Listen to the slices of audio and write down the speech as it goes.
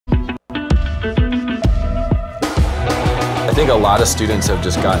think a lot of students have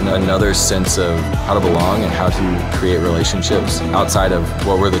just gotten another sense of how to belong and how to create relationships outside of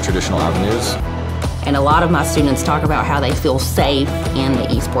what were the traditional avenues. And a lot of my students talk about how they feel safe in the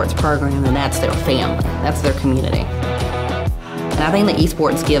esports program, and that's their family, that's their community. And I think that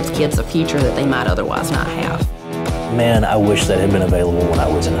esports gives kids a future that they might otherwise not have. Man, I wish that had been available when I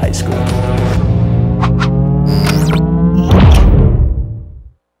was in high school.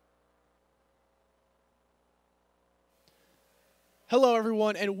 Hello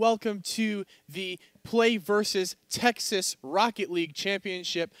everyone and welcome to the PlayVS Texas Rocket League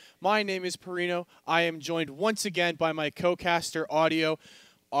Championship. My name is Perino. I am joined once again by my co-caster Audio.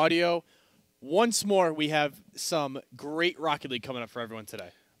 Once more we have some great Rocket League coming up for everyone today.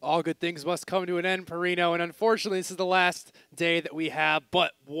 All good things must come to an end, Perino, and unfortunately this is the last day that we have,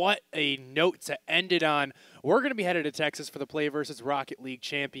 but what a note to end it on. We're going to be headed to Texas for the PlayVS Rocket League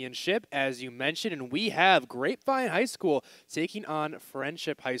Championship, as you mentioned, and we have Grapevine High School taking on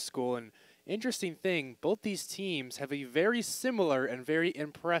Frenship High School. And interesting thing, both these teams have a very similar and very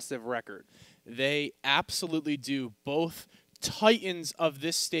impressive record. They absolutely do. Both titans of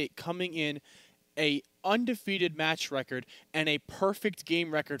this state coming in a undefeated match record and a perfect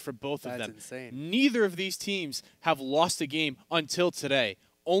game record for both of them. That's insane. Neither of these teams have lost a game until today.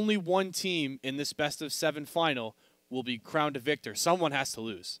 Only one team in this best-of-7 final will be crowned a victor. Someone has to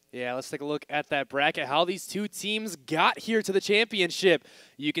lose. Yeah, let's take a look at that bracket, how these two teams got here to the championship.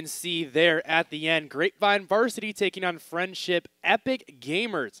 You can see there at the end, Grapevine Varsity taking on Frenship Epic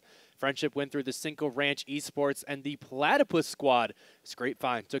Gamers. Frenship went through the Cinco Ranch Esports and the Platypus Squad. This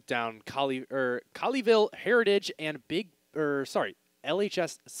Grapevine took down Colleyville Heritage and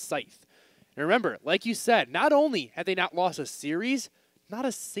LHS Scythe. And remember, like you said, not only have they not lost a series, not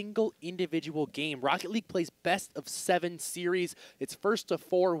a single individual game. Rocket League plays best-of-7 series. It's first to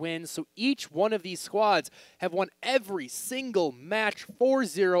 4 wins, so each one of these squads have won every single match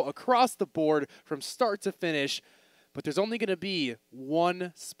 4-0 across the board from start to finish. But there's only going to be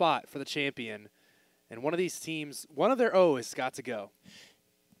one spot for the champion, and one of these teams, one of their O has got to go.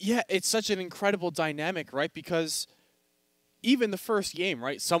 Yeah, it's such an incredible dynamic, right? Because even the first game,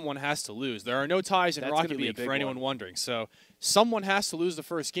 right, someone has to lose. There are no ties in Rocket League for anyone wondering. So someone has to lose the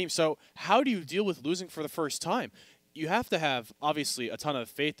first game. So how do you deal with losing for the first time? You have to have, obviously, a ton of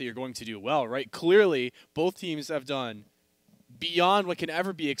faith that you're going to do well, right? Clearly, both teams have done beyond what can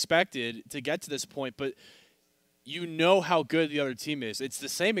ever be expected to get to this point, but you know how good the other team is. It's the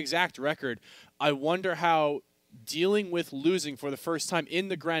same exact record. I wonder how dealing with losing for the first time in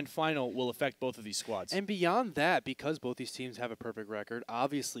the grand final will affect both of these squads. And beyond that, because both these teams have a perfect record,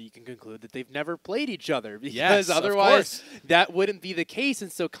 obviously you can conclude that they've never played each other, because otherwise that wouldn't be the case. And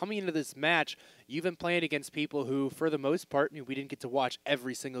so coming into this match, you've been playing against people who, for the most part, I mean, we didn't get to watch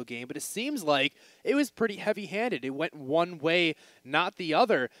every single game, but it seems like it was pretty heavy-handed. It went one way, not the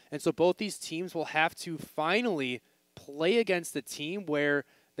other. And so both these teams will have to finally play against a team where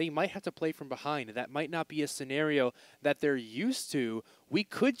they might have to play from behind. That might not be a scenario that they're used to. We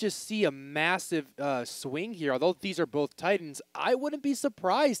could just see a massive swing here. Although these are both Titans, I wouldn't be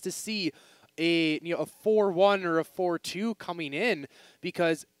surprised to see a 4-1 or a 4-2 coming in,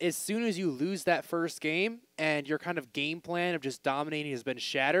 because as soon as you lose that first game and your kind of game plan of just dominating has been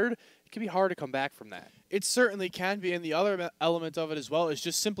shattered, it can be hard to come back from that. It certainly can be, and the other element of it as well is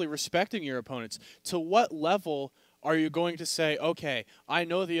just simply respecting your opponents. To what level are you going to say, okay, I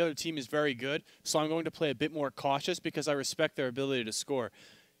know the other team is very good, so I'm going to play a bit more cautious because I respect their ability to score?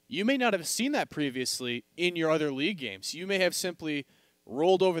 You may not have seen that previously in your other league games. You may have simply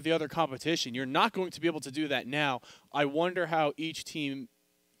rolled over the other competition. You're not going to be able to do that now. I wonder how each team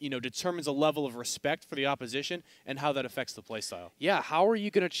determines a level of respect for the opposition and how that affects the play style. Yeah, how are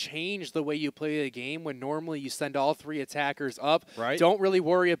you going to change the way you play the game when normally you send all 3 attackers up? Right. Don't really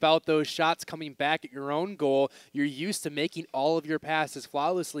worry about those shots coming back at your own goal. You're used to making all of your passes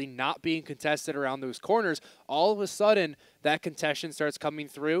flawlessly, not being contested around those corners. All of a sudden, that contention starts coming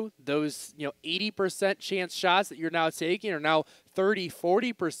through. Those 80% chance shots that you're now taking are now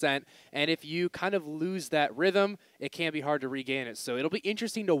 30-40%, and if you kind of lose that rhythm, it can be hard to regain it. So it'll be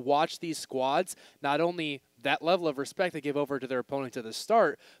interesting to watch these squads, not only that level of respect they give over to their opponent at the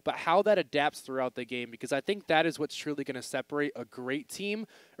start, but how that adapts throughout the game, because I think that is what's truly going to separate a great team,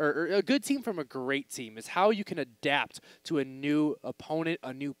 or a good team from a great team, is how you can adapt to a new opponent,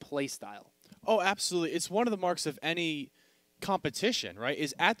 a new play style. Oh, absolutely. It's one of the marks of any competition, right,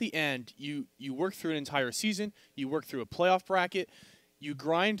 is at the end you work through an entire season, you work through a playoff bracket, you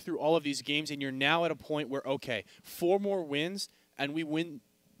grind through all of these games, and you're now at a point where, okay, 4 more wins and we win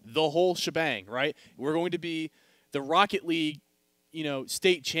the whole shebang, right? We're going to be the Rocket League,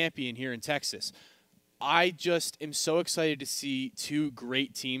 state champion here in Texas. I just am so excited to see two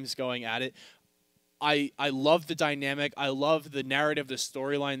great teams going at it. I love the dynamic. I love the narrative, the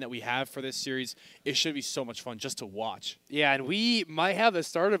storyline that we have for this series. It should be so much fun just to watch. Yeah, and we might have the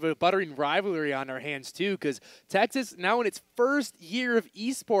start of a budding rivalry on our hands, too, because Texas, now in its first year of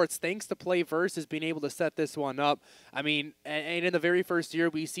esports, thanks to PlayVS being able to set this one up. I mean, and in the very first year,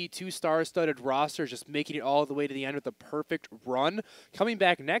 we see two star-studded rosters just making it all the way to the end with a perfect run. Coming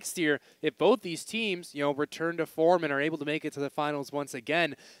back next year, if both these teams, return to form and are able to make it to the finals once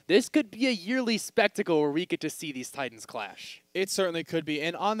again, this could be a yearly spectacle where we get to see these Titans clash. It certainly could be.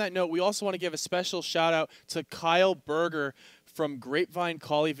 And on that note, we also want to give a special shout out to Kyle Berger from Grapevine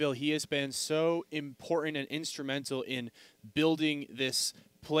Colleyville. He has been so important and instrumental in building this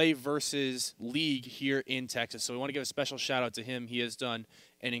PlayVS league here in Texas. So we want to give a special shout out to him. He has done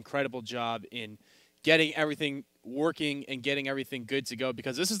an incredible job in getting everything working and getting everything good to go,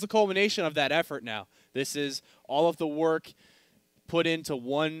 because this is the culmination of that effort now. This is all of the work put into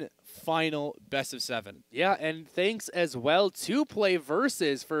one final best of 7. Yeah, and thanks as well to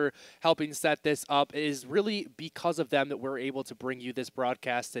PlayVS for helping set this up. It is really because of them that we're able to bring you this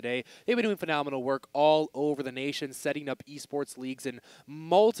broadcast today. They've been doing phenomenal work all over the nation, setting up esports leagues in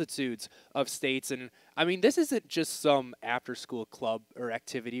multitudes of states. And I mean, this isn't just some after-school club or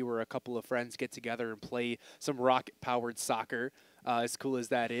activity where a couple of friends get together and play some rocket-powered soccer. As cool as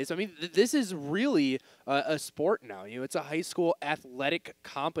that is. I mean, this is really a sport now. It's a high school athletic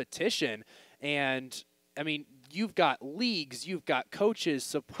competition. And, I mean, you've got leagues, you've got coaches,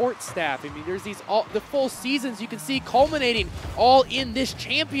 support staff. I mean, there's the full seasons you can see culminating all in this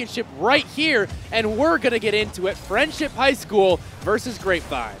championship right here. And we're going to get into it. Frenship High School versus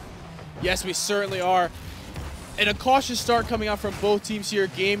Grapevine. Yes, we certainly are. And a cautious start coming out from both teams here.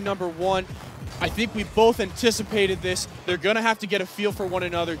 Game number 1. I think we both anticipated this. They're going to have to get a feel for one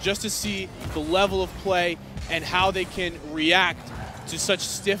another just to see the level of play and how they can react to such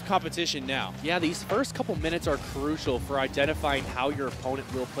stiff competition now. Yeah, these first couple minutes are crucial for identifying how your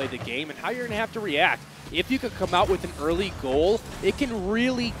opponent will play the game and how you're going to have to react. If you could come out with an early goal, it can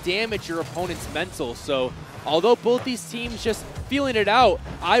really damage your opponent's mental. So although both these teams just feeling it out,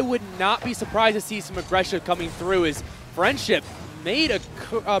 I would not be surprised to see some aggression coming through as Frenship made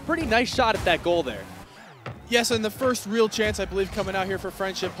a pretty nice shot at that goal there. Yes, and the first real chance, I believe, coming out here for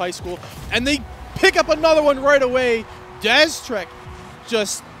Frenship High School. And they pick up another one right away. Destrek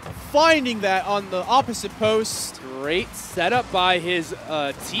just finding that on the opposite post. Great setup by his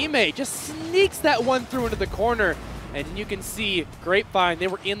teammate. Just sneaks that one through into the corner. And you can see Grapevine, they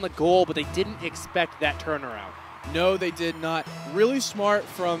were in the goal, but they didn't expect that turnaround. No, they did not. Really smart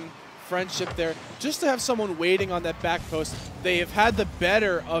from Frenship there, just to have someone waiting on that back post. They have had the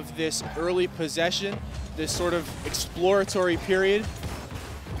better of this early possession, this sort of exploratory period,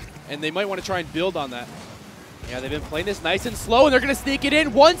 and they might want to try and build on that. Yeah, they've been playing this nice and slow, and they're going to sneak it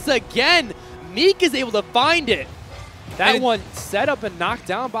in once again. Meek is able to find it. That one set up and knocked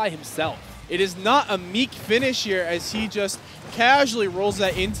down by himself. It is not a Meek finish here as he just casually rolls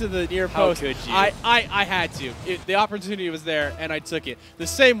that into the near post. How could you? I had to. The opportunity was there, and I took it. The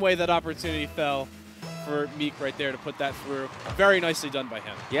same way that opportunity fell for Meek right there to put that through. Very nicely done by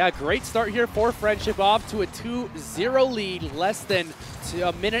him. Yeah, great start here for Frenship, off to a 2-0 lead, less than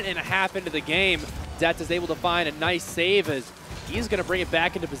a minute and a half into the game. Det is able to find a nice save as he's going to bring it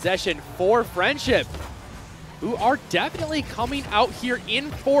back into possession for Frenship, who are definitely coming out here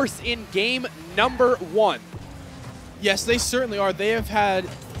in force in game number 1. Yes, they certainly are. They have had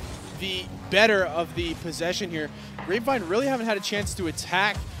the better of the possession here. Grapevine really haven't had a chance to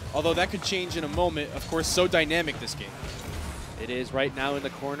attack, although that could change in a moment. Of course, so dynamic this game. It is right now in the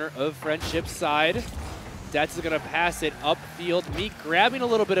corner of Frenship's side. That's going to pass it upfield. Meek grabbing a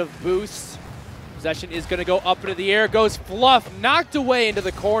little bit of boost. Possession is going to go up into the air. Goes Fluff, knocked away into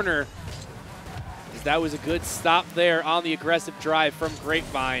the corner. That was a good stop there on the aggressive drive from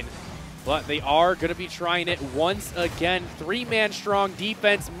Grapevine. But they are going to be trying it once again. 3-man strong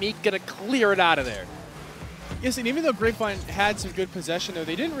defense. Meek going to clear it out of there. Yes, and even though Grapevine had some good possession, though,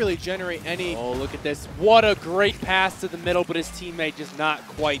 they didn't really generate any. Oh, look at this. What a great pass to the middle, but his teammate just not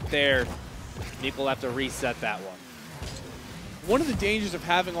quite there. Meek will have to reset that one. One of the dangers of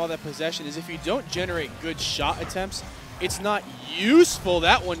having all that possession is if you don't generate good shot attempts, it's not useful.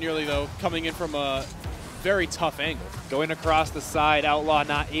 That one nearly, though, coming in from a very tough angle. Going across the side, Outlaw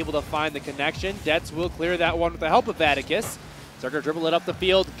not able to find the connection. Dets will clear that one with the help of Atticus. They're going to dribble it up the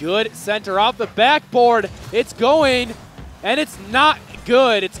field. Good center off the backboard. It's going, and it's not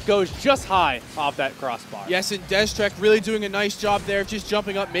good. It goes just high off that crossbar. Yes, and Destrek really doing a nice job there of just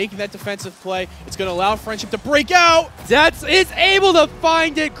jumping up, making that defensive play. It's going to allow Frenship to break out. Dets is able to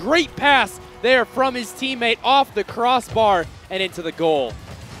find it. Great pass there from his teammate off the crossbar and into the goal.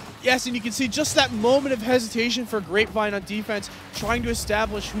 Yes, and you can see just that moment of hesitation for Grapevine on defense, trying to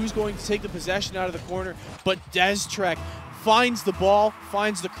establish who's going to take the possession out of the corner, but Destrek finds the ball,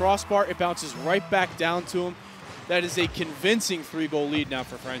 finds the crossbar, it bounces right back down to him. That is a convincing 3-goal lead now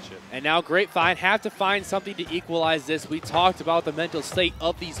for Frenship. And now Grapevine have to find something to equalize this. We talked about the mental state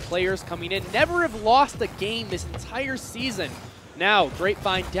of these players coming in. Never have lost a game this entire season. Now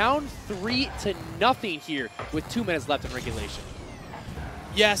Grapevine down 3-0 here with 2 minutes left in regulation.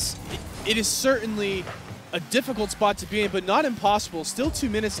 Yes, it is certainly a difficult spot to be in, but not impossible. Still 2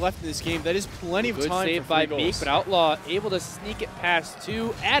 minutes left in this game. That is plenty of time save for 3 by goals. Meek, but Outlaw able to sneak it past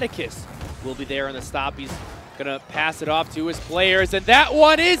to Atticus. Will be there on the stop. He's gonna pass it off to his players, and that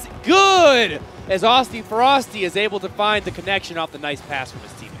one is good! As Austin Frosty is able to find the connection off the nice pass from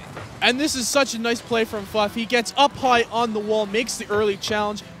his teammate. And this is such a nice play from Fluff. He gets up high on the wall, makes the early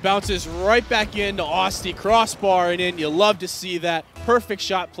challenge, bounces right back into Austin, crossbar and in. You love to see that. Perfect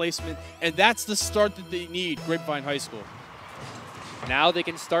shot placement, and that's the start that they need, Grapevine High School. Now they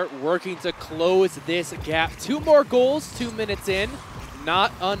can start working to close this gap. 2 more goals, 2 minutes in.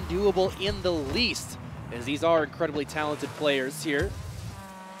 Not undoable in the least, as these are incredibly talented players here.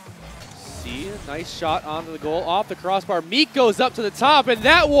 See, a nice shot onto the goal, off the crossbar. Meek goes up to the top, and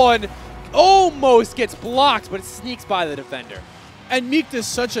that one almost gets blocked, but it sneaks by the defender. And Meek does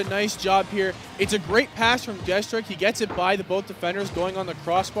such a nice job here. It's a great pass from Destrek. He gets it by the both defenders going on the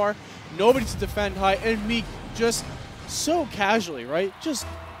crossbar. Nobody to defend high, and Meek just so casually, right? Just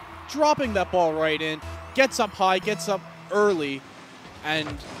dropping that ball right in. Gets up high, gets up early, and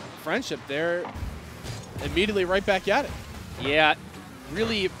Frenship there immediately right back at it. Yeah,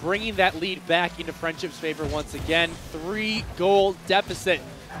 really bringing that lead back into Frenship's favor once again. 3-goal deficit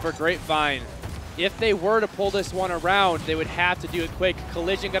for Grapevine. If they were to pull this one around, they would have to do it quick.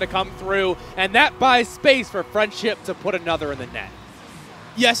 Collision gonna come through, and that buys space for Frenship to put another in the net.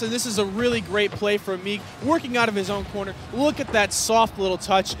 Yes, and this is a really great play from Meek, working out of his own corner. Look at that soft little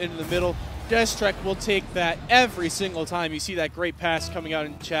touch in the middle. Destrek will take that every single time. You see that great pass coming out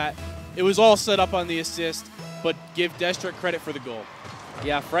in chat. It was all set up on the assist, but give Destrek credit for the goal.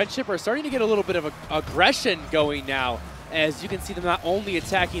 Yeah, Frenship are starting to get a little bit of aggression going now, as you can see them not only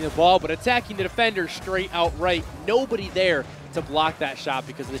attacking the ball, but attacking the defender straight outright. Nobody there to block that shot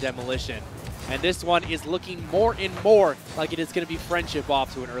because of the demolition. And this one is looking more and more like it is going to be Frenship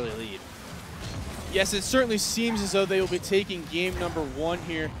off to an early lead. Yes, it certainly seems as though they will be taking game number 1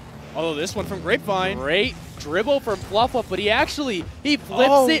 here. Although this one from Grapevine. Great dribble from Fluff, but he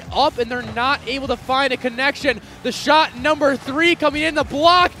flips it up, and they're not able to find a connection. The shot number 3 coming in, the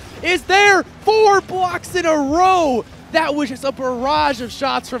block is there. 4 blocks in a row. That was just a barrage of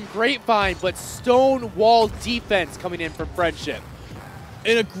shots from Grapevine, but stonewall defense coming in from Frenship.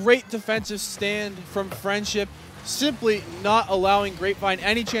 In a great defensive stand from Frenship, simply not allowing Grapevine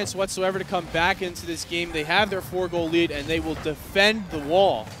any chance whatsoever to come back into this game. They have their 4-goal lead, and they will defend the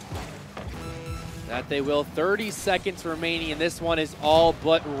wall. That they will. 30 seconds remaining, and this one is all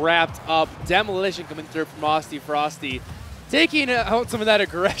but wrapped up. Demolition coming through from Austin Frosty, taking out some of that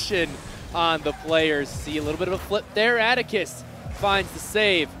aggression on the players. See a little bit of a flip there. Atticus finds the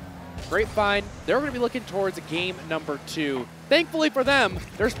save. Grapevine, they're going to be looking towards game number 2. Thankfully for them,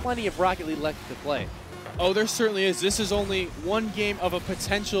 there's plenty of Rocket League left to play. Oh, there certainly is. This is only 1 game of a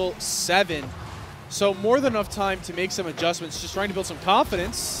potential 7. So more than enough time to make some adjustments, just trying to build some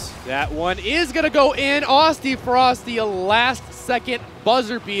confidence. That one is going to go in. Austin Frosty, a last-second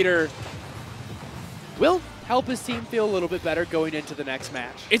buzzer beater, will help his team feel a little bit better going into the next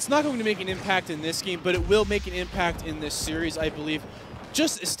match. It's not going to make an impact in this game, but it will make an impact in this series, I believe.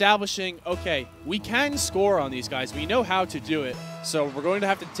 Just establishing, okay, we can score on these guys. We know how to do it. So we're going to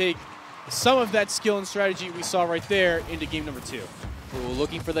have to take some of that skill and strategy we saw right there into game number 2. Ooh,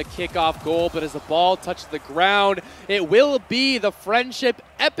 looking for the kickoff goal, but as the ball touches the ground, it will be the Frenship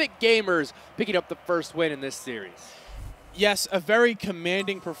Epic Gamers picking up the first win in this series. Yes, a very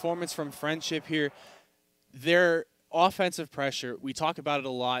commanding performance from Frenship here. Their offensive pressure, we talk about it a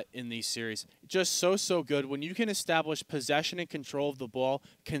lot in these series, just so good. When you can establish possession and control of the ball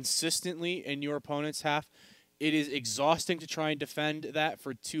consistently in your opponent's half, it is exhausting to try and defend that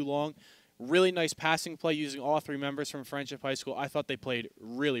for too long. Really nice passing play using all 3 members from Frenship High School. I thought they played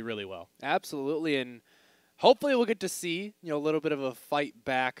really, really well. Absolutely, and hopefully we'll get to see a little bit of a fight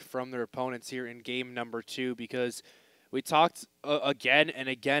back from their opponents here in game number 2, because we talked again and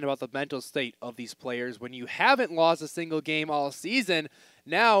again about the mental state of these players. When you haven't lost a single game all season,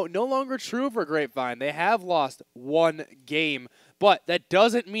 now no longer true for Grapevine. They have lost 1 game, but that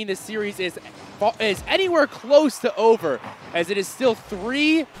doesn't mean the series is anywhere close to over, as it is still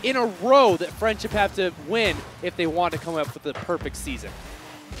 3 in a row that Frenship have to win if they want to come up with the perfect season.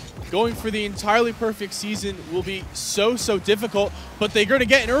 Going for the entirely perfect season will be so difficult, but they're going to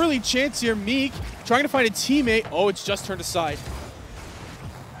get an early chance here. Meek trying to find a teammate. Oh, it's just turned aside.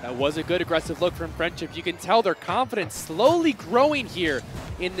 That was a good aggressive look from Frenship. You can tell their confidence slowly growing here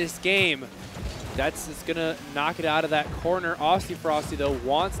in this game. That's just going to knock it out of that corner. Aussie Frosty, though,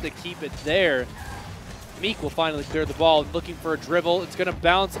 wants to keep it there. Meek will finally clear the ball, looking for a dribble. It's going to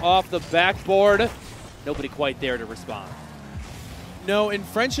bounce off the backboard. Nobody quite there to respond. No, in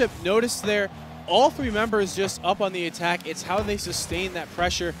Frenship, notice there, all 3 members just up on the attack. It's how they sustain that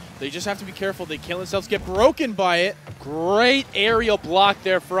pressure. They just have to be careful. They kill themselves, get broken by it. Great aerial block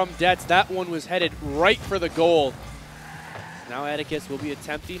there from Detz. That one was headed right for the goal. Now Atticus will be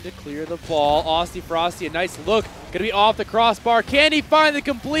attempting to clear the ball. Aussie Frosty, a nice look. Going to be off the crossbar. Can he find the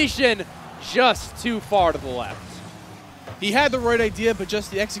completion? Just too far to the left. He had the right idea, but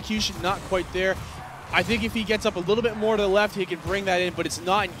just the execution not quite there. I think if he gets up a little bit more to the left, he can bring that in, but it's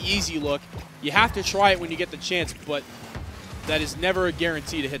not an easy look. You have to try it when you get the chance, but that is never a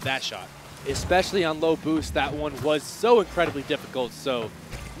guarantee to hit that shot. Especially on low boost, that one was so incredibly difficult, so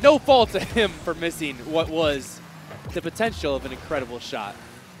no fault to him for missing what was the potential of an incredible shot.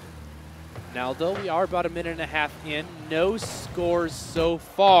 Now, though, we are about 1.5 minutes in. No scores so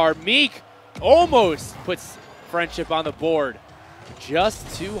far. Meek almost puts Frenship on the board.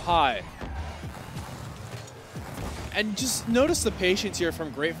 Just too high. And just notice the patience here from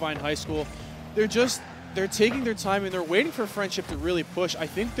Grapevine High School. They're taking their time and they're waiting for Frenship to really push. I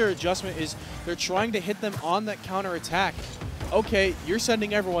think their adjustment is they're trying to hit them on that counter attack. Okay, you're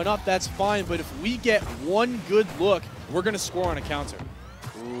sending everyone up, that's fine, but if we get one good look, we're going to score on a counter.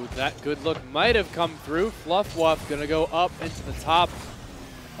 Ooh, that good look might have come through. Fluff Wuff going to go up into the top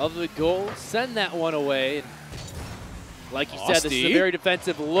of the goal, send that one away. And like you said, this is a very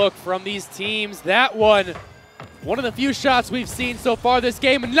defensive look from these teams. That one of the few shots we've seen so far this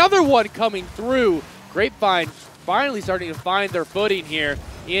game. Another one coming through. Grapevine finally starting to find their footing here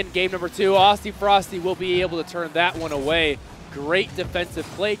in game number 2. Aussie Frosty will be able to turn that one away. Great defensive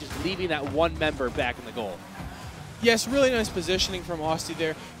play, just leaving that one member back in the goal. Yes, really nice positioning from Austin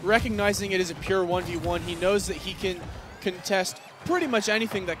there. Recognizing it is a pure 1v1, he knows that he can contest pretty much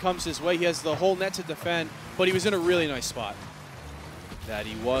anything that comes his way. He has the whole net to defend, but he was in a really nice spot. That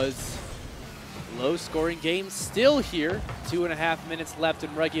he was. Low-scoring game still here. 2.5 minutes left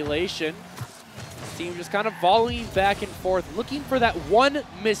in regulation. This team just kind of volleying back and forth, looking for that one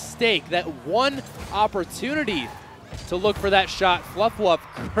mistake, that one opportunity to look for that shot. Fluff Wuff,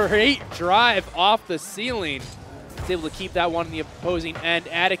 great drive off the ceiling. He's able to keep that one in the opposing end.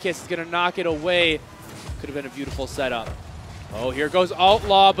 Atticus is going to knock it away. Could have been a beautiful setup. Oh, here goes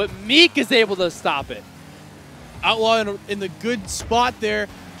Outlaw, but Meek is able to stop it. Outlaw in the good spot there,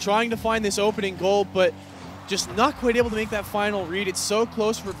 trying to find this opening goal, but just not quite able to make that final read. It's so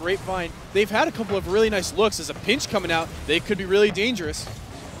close for Grapevine. They've had a couple of really nice looks. As a pinch coming out, they could be really dangerous.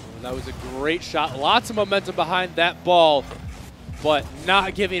 That was a great shot. Lots of momentum behind that ball, but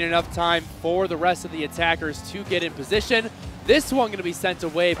not giving enough time for the rest of the attackers to get in position. This one going to be sent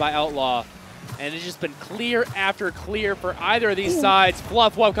away by Outlaw, and it's just been clear after clear for either of these sides.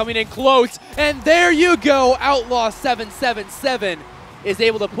 Fluff Wuff coming in close, and there you go. Outlaw 777 is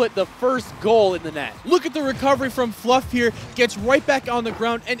able to put the first goal in the net. Look at the recovery from Fluff here. Gets right back on the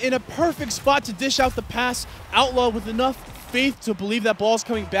ground and in a perfect spot to dish out the pass. Outlaw with enough faith to believe that ball's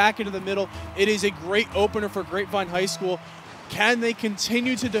coming back into the middle. It is a great opener for Grapevine High School. Can they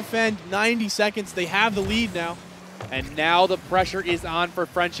continue to defend 90 seconds? They have the lead now. And now the pressure is on for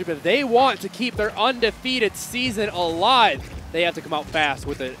Frenship. If they want to keep their undefeated season alive, they have to come out fast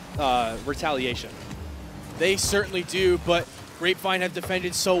with a retaliation. They certainly do, but Grapevine have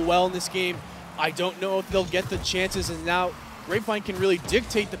defended so well in this game. I don't know if they'll get the chances, and now Grapevine can really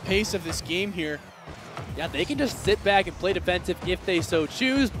dictate the pace of this game here. Yeah, they can just sit back and play defensive if they so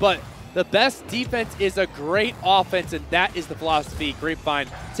choose, but the best defense is a great offense, and that is the philosophy. Grapevine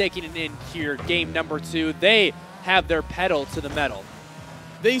taking it in here, game number 2. They have their pedal to the metal.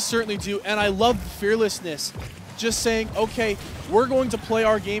 They certainly do, and I love the fearlessness. Just saying, okay, we're going to play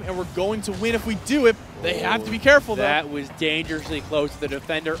our game, and we're going to win if we do it. They have to be careful, though. That was dangerously close to the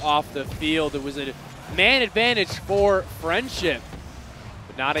defender off the field. It was a man advantage for Frenship,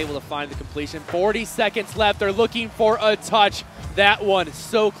 but not able to find the completion. 40 seconds left. They're looking for a touch. That one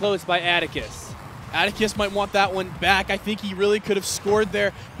so close by Atticus. Atticus might want that one back. I think he really could have scored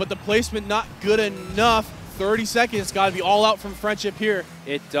there, but the placement not good enough. 30 seconds, got to be all out from Frenship here.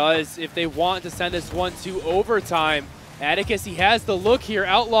 It does. If they want to send this one to overtime, Atticus, he has the look here.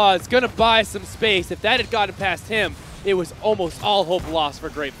 Outlaw is going to buy some space. If that had gotten past him, it was almost all hope lost for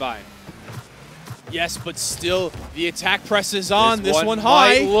Grapevine. Yes, but still, the attack presses on. This one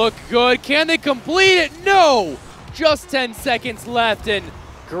high. high. Look good. Can they complete it? No! Just 10 seconds left, and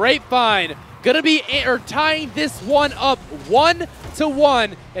Grapevine going to be tying this one up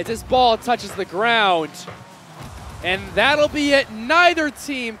 1-1 as this ball touches the ground. And that'll be it. Neither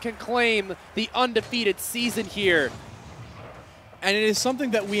team can claim the undefeated season here. And it is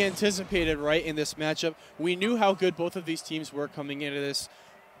something that we anticipated, right, in this matchup. We knew how good both of these teams were coming into this.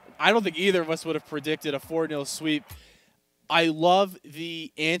 I don't think either of us would have predicted a 4-0 sweep. I love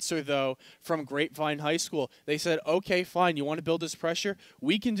the answer, though, from Grapevine High School. They said, okay, fine, you want to build this pressure?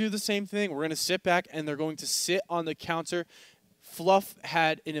 We can do the same thing. We're going to sit back, and they're going to sit on the counter. Fluff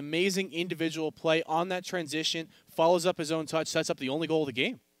had an amazing individual play on that transition, follows up his own touch, sets up the only goal of the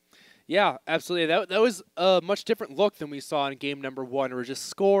game. Yeah, absolutely. That was a much different look than we saw in game number 1, where just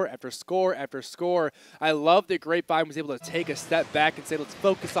score after score after score. I love that Grapevine was able to take a step back and say, let's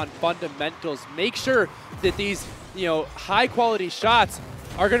focus on fundamentals. Make sure that these, high-quality shots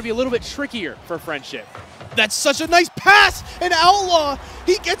are going to be a little bit trickier for Frenship. That's such a nice pass! And Outlaw,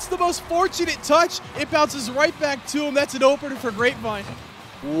 he gets the most fortunate touch. It bounces right back to him. That's an opener for Grapevine.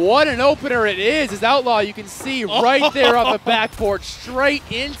 What an opener it is. As Outlaw, you can see right there on the backboard, straight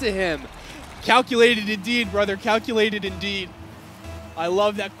into him. Calculated indeed, brother. Calculated indeed. I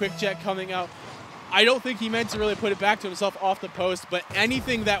love that quick jet coming out. I don't think he meant to really put it back to himself off the post, but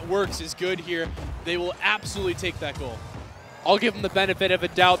anything that works is good here. They will absolutely take that goal. I'll give him the benefit of a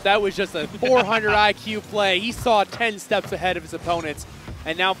doubt. That was just a 400 IQ play. He saw 10 steps ahead of his opponents.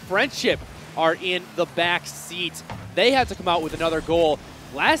 And now Frenship are in the back seat. They had to come out with another goal.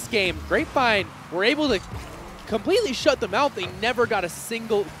 Last game, Grapevine were able to completely shut them out. They never got a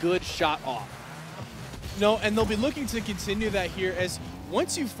single good shot off. No, and they'll be looking to continue that here, as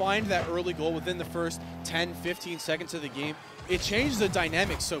once you find that early goal within the first 10, 15 seconds of the game, it changes the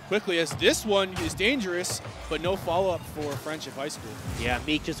dynamics so quickly, as this one is dangerous, but no follow-up for Frenship High School. Yeah,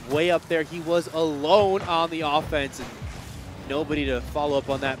 Meek just way up there. He was alone on the offense, and nobody to follow up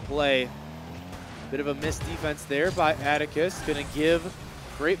on that play. Bit of a missed defense there by Atticus. Going to give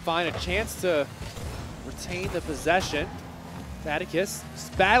Grapevine a chance to retain the possession. Atticus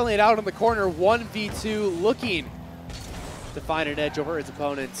battling it out in the corner, 1v2, looking to find an edge over his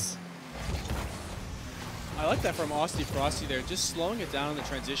opponents. I like that from Austin Frosty there, just slowing it down in the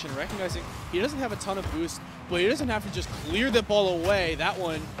transition, recognizing he doesn't have a ton of boost, but he doesn't have to just clear the ball away. That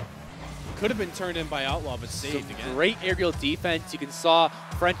one could have been turned in by Outlaw, but saved again. Great aerial defense. You can saw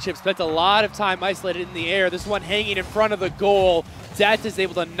Frenship spent a lot of time isolated in the air. This one hanging in front of the goal. Dez is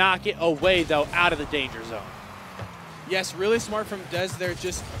able to knock it away, though, out of the danger zone. Yes, really smart from Dez there,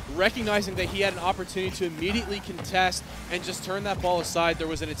 just recognizing that he had an opportunity to immediately contest and just turn that ball aside. There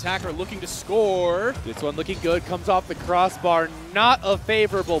was an attacker looking to score. This one looking good, comes off the crossbar. Not a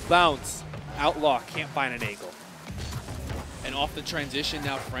favorable bounce. Outlaw can't find an angle. And off the transition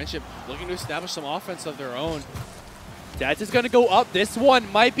now, Frenship looking to establish some offense of their own. Dez is going to go up. This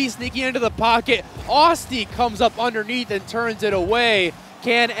one might be sneaking into the pocket. Austin comes up underneath and turns it away.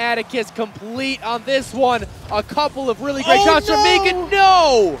 Can Atticus complete on this one? A couple of really great shots from Megan.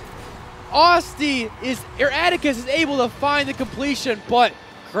 No! Atticus is able to find the completion, but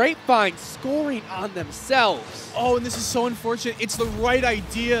Grapevine scoring on themselves. Oh, and this is so unfortunate. It's the right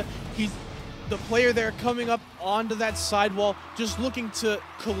idea. The player there coming up onto that sidewall, just looking to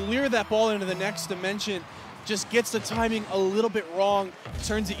clear that ball into the next dimension. Just gets the timing a little bit wrong,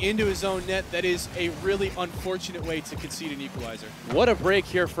 turns it into his own net. That is a really unfortunate way to concede an equalizer. What a break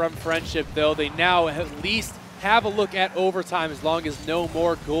here from Frenship, though. They now at least have a look at overtime as long as no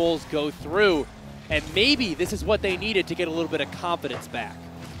more goals go through. And maybe this is what they needed to get a little bit of confidence back.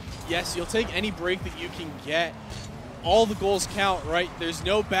 Yes, you'll take any break that you can get. All the goals count, right? There's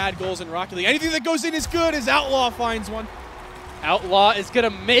no bad goals in Rocket League. Anything that goes in is good, as Outlaw finds one. Outlaw is going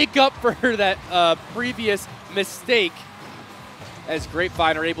to make up for that previous mistake, as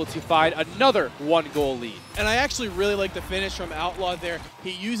Grapevine are able to find another 1-goal lead. And I actually really like the finish from Outlaw there.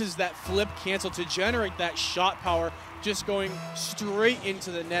 He uses that flip cancel to generate that shot power, just going straight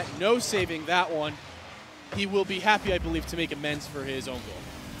into the net. No saving that one. He will be happy, I believe, to make amends for his own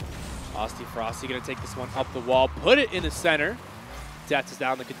goal. Austin Frosty going to take this one up the wall, put it in the center. Dez is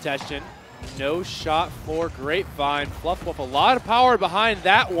down the contestation. No shot for Grapevine. Fluff with a lot of power behind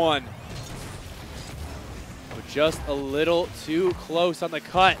that one. But just a little too close on the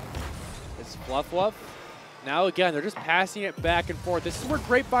cut. This Fluff. Now again, they're just passing it back and forth. This is where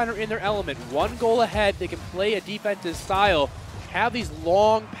Grapevine are in their element. 1 goal ahead, they can play a defensive style. have these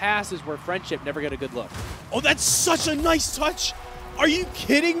long passes where Frenship never get a good look. Oh, that's such a nice touch. Are you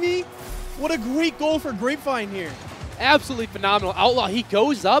kidding me? What a great goal for Grapevine here. Absolutely phenomenal. Outlaw, he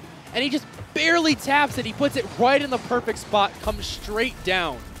goes up and he just barely taps it. He puts it right in the perfect spot, comes straight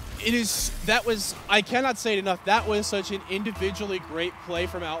down. I cannot say it enough, that was such an individually great play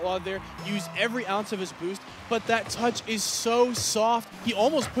from Outlaw there. Used every ounce of his boost, but that touch is so soft. He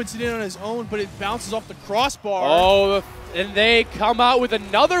almost puts it in on his own, but it bounces off the crossbar. Oh, and they come out with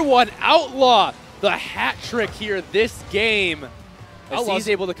another one. Outlaw, the hat trick here this game. He's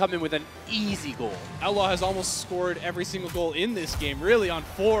able to come in with an easy goal. Outlaw has almost scored every single goal in this game, really on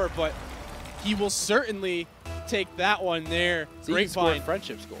 4, but he will certainly take that one there. So Grapevine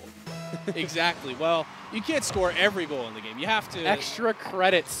Frenship's goal. Exactly. Well, you can't score every goal in the game. You have to. Extra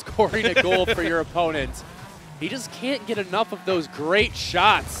credit scoring a goal for your opponent. He just can't get enough of those great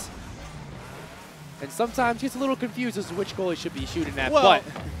shots. And sometimes he gets a little confused as to which goal he should be shooting at. Well, but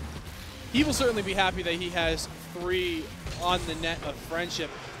he will certainly be happy that he has 3 on the net of Frenship.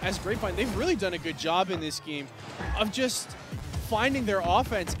 As Grapevine, they've really done a good job in this game of just finding their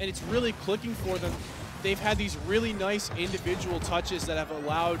offense, and it's really clicking for them. They've had these really nice individual touches that have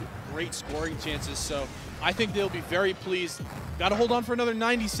allowed great scoring chances, so I think they'll be very pleased. Got to hold on for another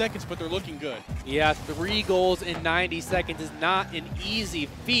 90 seconds, but they're looking good. Yeah, 3 goals in 90 seconds is not an easy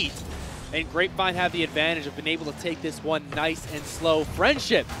feat, and Grapevine have the advantage of being able to take this one nice and slow.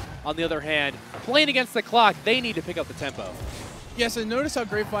 Frenship, on the other hand, playing against the clock, they need to pick up the tempo. Yes, and notice how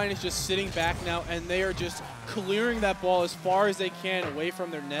Grapevine is just sitting back now, and they are just clearing that ball as far as they can away from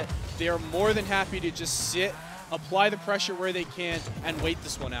their net. They are more than happy to just sit, apply the pressure where they can, and wait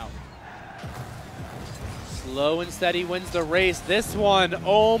this one out. Slow and steady wins the race. This one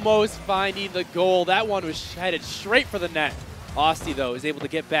almost finding the goal. That one was headed straight for the net. Austie, though, is able to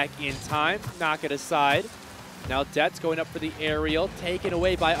get back in time, knock it aside. Now Det's going up for the aerial, taken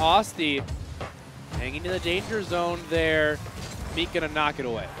away by Austie. Hanging in the danger zone there. Meek gonna knock it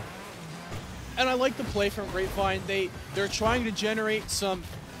away. And I like the play from Grapevine. They're trying to generate some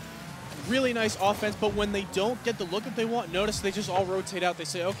really nice offense, but when they don't get the look that they want, notice they just all rotate out. They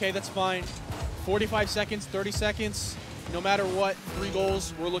say, okay, that's fine. 45 seconds, 30 seconds, no matter what, 3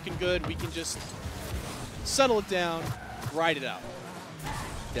 goals, we're looking good. We can just settle it down, ride it out.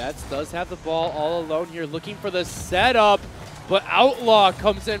 Dets does have the ball all alone here, looking for the setup, but Outlaw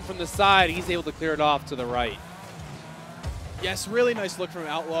comes in from the side. He's able to clear it off to the right. Yes, really nice look from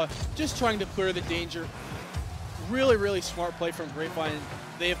Outlaw, just trying to clear the danger. Really, really smart play from Grapevine.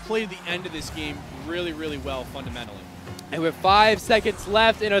 They have played the end of this game really, really well fundamentally. And with 5 seconds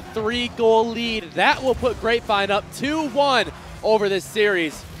left in a 3-goal lead, that will put Grapevine up 2-1 over this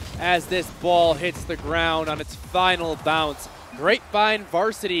series as this ball hits the ground on its final bounce. Grapevine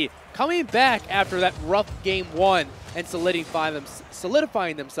varsity coming back after that rough game 1 and solidifying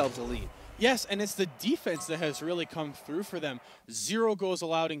themselves a lead. Yes, and it's the defense that has really come through for them. 0 goals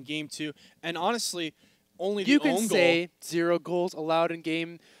allowed in game 2, and honestly, only the own goal. You can say 0 goals allowed in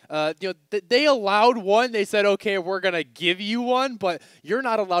game. They allowed 1. They said, okay, we're going to give you 1, but you're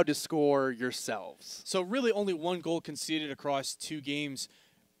not allowed to score yourselves. So really only 1 goal conceded across 2 games.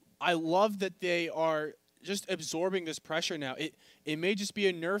 I love that they are just absorbing this pressure now. It may just be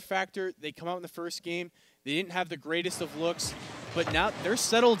a nerve factor. They come out in the first game. They didn't have the greatest of looks, but now they're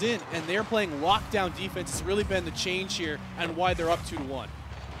settled in, and they're playing lockdown defense. It's really been the change here and why they're up 2-1.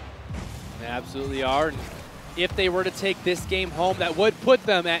 They absolutely are. And if they were to take this game home, that would put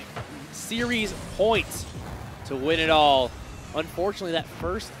them at series points to win it all. Unfortunately, that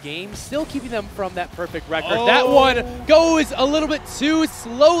first game still keeping them from that perfect record. Oh. That one goes a little bit too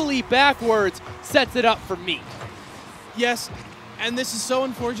slowly backwards, sets it up for Meek. Yes, and this is so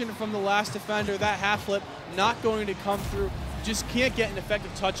unfortunate from the last defender. That half flip not going to come through. Just can't get an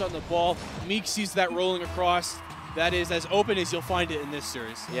effective touch on the ball. Meek sees that rolling across. That is as open as you'll find it in this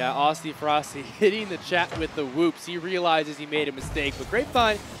series. Yeah, Austie Frosty hitting the chat with the whoops. He realizes he made a mistake, but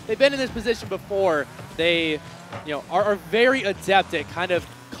Grapevine, they've been in this position before. They are very adept at kind of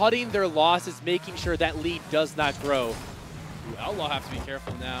cutting their losses, making sure that lead does not grow. Ooh, Outlaw have to be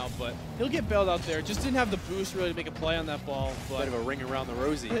careful now, but he'll get bailed out there. Just didn't have the boost really to make a play on that ball. But bit of a ring around the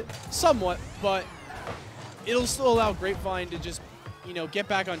rosy. Somewhat, but it'll still allow Grapevine to just get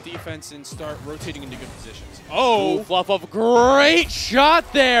back on defense and start rotating into good positions. Oh, fluff of great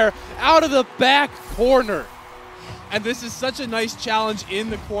shot there out of the back corner. And this is such a nice challenge in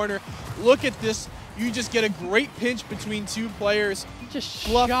the corner. Look at this. You just get a great pinch between 2 players. He just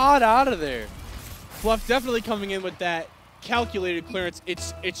shot out of there. Fluff definitely coming in with that calculated clearance.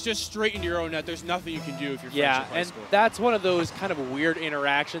 It's just straight into your own net. There's nothing you can do if you're Frenship high school. That's one of those kind of weird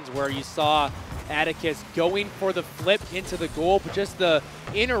interactions where you saw Atticus going for the flip into the goal, but just the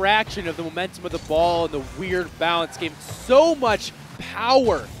interaction of the momentum of the ball and the weird bounce gave so much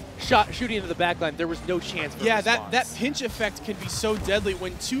power shooting into the back line. There was no chance for that pinch effect can be so deadly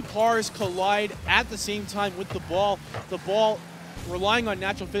when two cars collide at the same time with the ball. The ball, relying on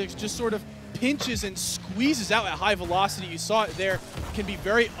natural physics, just sort of pinches and squeezes out at high velocity. You saw it there. Can be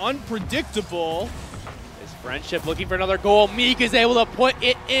very unpredictable. As Frenship looking for another goal, Meek is able to put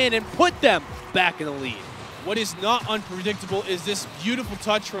it in and put them back in the lead. What is not unpredictable is this beautiful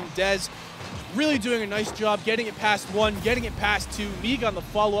touch from Dez. Really doing a nice job getting it past one, getting it past two. Meek on the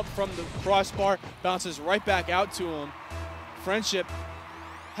follow-up from the crossbar, bounces right back out to him. Frenship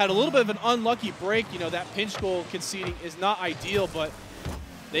had a little bit of an unlucky break. You know, that pinch goal conceding is not ideal, but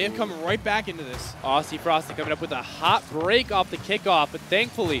they have come right back into this. Aussie Frosty coming up with a hot break off the kickoff, but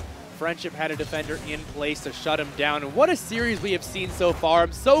thankfully, Frenship had a defender in place to shut him down. And what a series we have seen so far.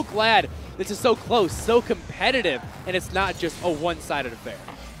 I'm so glad this is so close, so competitive, and it's not just a one-sided affair.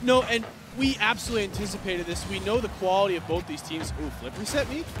 No, and we absolutely anticipated this. We know the quality of both these teams. Ooh, flip reset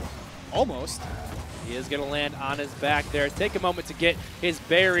me? Almost. He is going to land on his back there. Take a moment to get his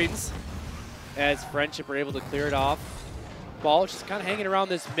bearings as Frenship are able to clear it off. Ball just kind of hanging around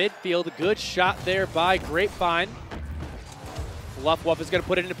this midfield. A good shot there by Grapevine. Fluffwuff is going to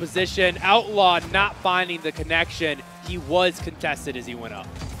put it into position. Outlaw not finding the connection. He was contested as he went up.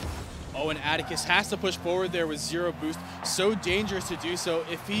 Oh, and Atticus has to push forward there with zero boost. So dangerous to do so.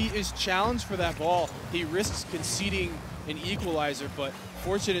 If he is challenged for that ball, he risks conceding an equalizer, but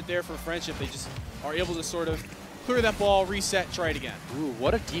fortunate there for Frenship. They just are able to sort of clear that ball, reset, try it again. Ooh,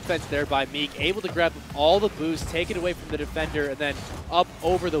 what a defense there by Meek. Able to grab all the boost, take it away from the defender, and then up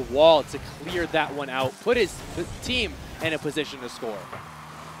over the wall to clear that one out. Put his team in a position to score.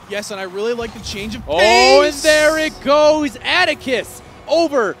 Yes, and I really like the change of pace. Oh, and there it goes. Atticus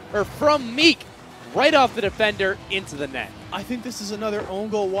over, or from Meek, right off the defender into the net. I think this is another own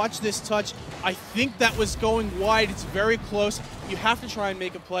goal. Watch this touch. I think that was going wide. It's very close. You have to try and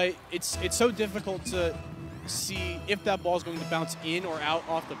make a play. It's so difficult to see if that ball is going to bounce in or out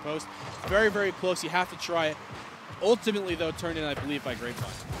off the post. Very, very close. You have to try it. Ultimately, though, turned in, I believe, by Grapevine.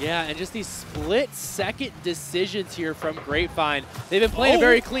 Yeah, and just these split-second decisions here from Grapevine. They've been playing a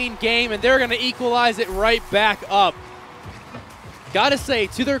very clean game, and they're going to equalize it right back up. Gotta say,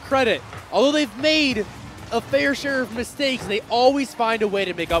 to their credit, although they've made a fair share of mistakes, they always find a way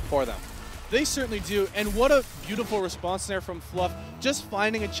to make up for them. They certainly do, and what a beautiful response there from Fluff. Just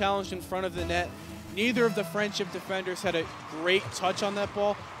finding a challenge in front of the net. Neither of the Frenship defenders had a great touch on that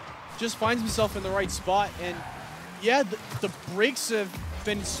ball. Just finds himself in the right spot, and yeah, the breaks have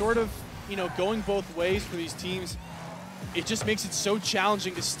been sort of, you know, going both ways for these teams. It just makes it so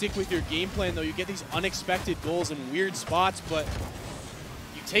challenging to stick with your game plan, though. You get these unexpected goals in weird spots, but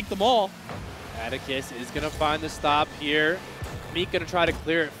you take them all. Atticus is going to find the stop here. Meek going to try to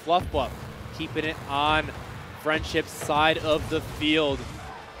clear it. Fluffwuff keeping it on Frenship's side of the field.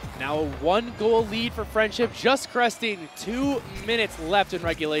 Now a 1-goal lead for Frenship, just cresting 2 minutes left in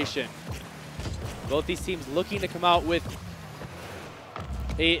regulation. Both these teams looking to come out with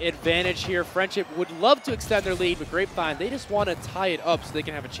an advantage here. Frenship would love to extend their lead, but Grapevine, they just want to tie it up so they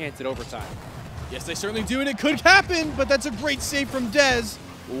can have a chance at overtime. Yes, they certainly do, and it could happen, but that's a great save from Dez.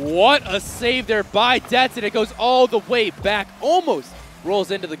 What a save there by Detz, and it goes all the way back, almost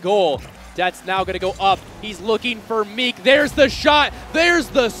rolls into the goal. Detz now going to go up. He's looking for Meek. There's the shot. There's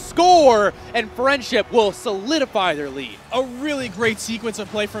the score. And Frenship will solidify their lead. A really great sequence of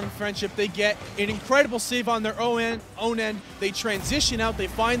play from Frenship. They get an incredible save on their own end. They transition out. They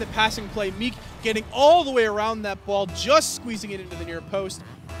find the passing play. Meek getting all the way around that ball, just squeezing it into the near post.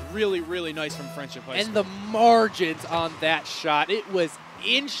 Really, really nice from Frenship High School. And the margins on that shot. It was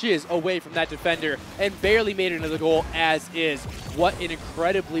inches away from that defender and barely made it into the goal as is. What an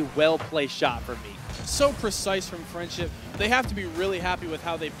incredibly well-placed shot for me. So precise from Frenship. They have to be really happy with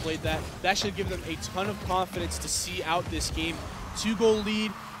how they played that. That should give them a ton of confidence to see out this game. 2-goal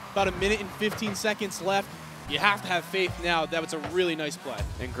lead, about 1 minute and 15 seconds left. You have to have faith now. That was a really nice play.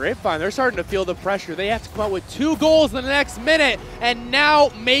 And Grapevine, they're starting to feel the pressure. They have to come out with 2 goals in the next minute and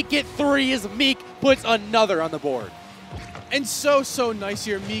now make it 3 as Meek puts another on the board. And so nice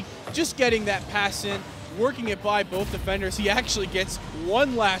here. Meek just getting that pass in, working it by both defenders. He actually gets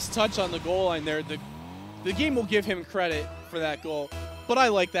one last touch on the goal line there. The game will give him credit for that goal. But I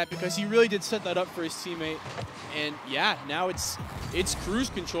like that because he really did set that up for his teammate. And yeah, now it's cruise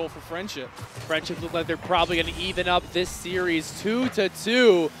control for Frenship. Frenship look like they're probably going to even up this series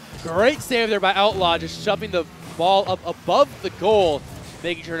 2-2. Great save there by Outlaw, just shoving the ball up above the goal,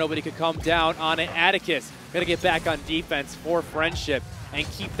 making sure nobody could come down on it. Atticus going to get back on defense for Frenship. and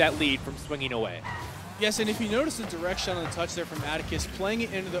keep that lead from swinging away. Yes, and if you notice the direction on the touch there from Atticus, playing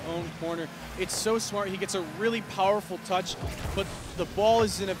it into the own corner, it's so smart. He gets a really powerful touch, but the ball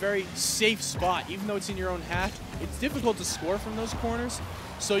is in a very safe spot. Even though it's in your own half, it's difficult to score from those corners.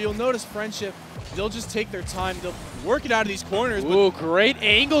 So you'll notice Frenship, they'll just take their time. They'll work it out of these corners. Ooh, great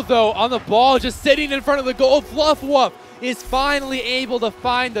angle, though, on the ball, just sitting in front of the goal. Fluff Wuff is finally able to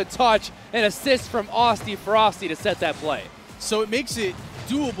find the touch and assist from Austin Frosty to set that play. So it makes it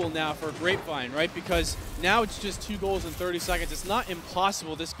doable now for Grapevine, right? Because now it's just 2 goals in 30 seconds. It's not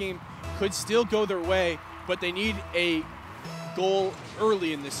impossible. This game could still go their way, but they need a goal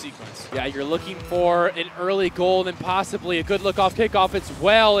early in this sequence. Yeah, you're looking for an early goal and possibly a good look off kickoff as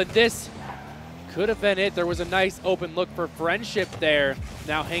well, and this could have been it. There was a nice open look for Frenship there,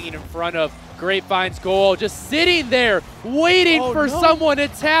 now hanging in front of Grapevine's goal, just sitting there waiting for someone to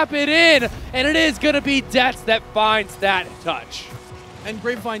tap it in, and it is going to be Detz that finds that touch. And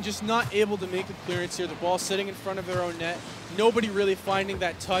Grapevine just not able to make a clearance here. The ball sitting in front of their own net. Nobody really finding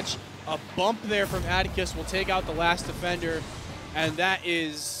that touch. A bump there from Atticus will take out the last defender, and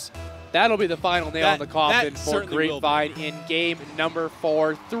that'll be the final nail in the coffin for Grapevine in game number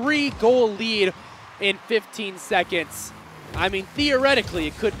 4. 3-goal lead in 15 seconds. I mean, theoretically,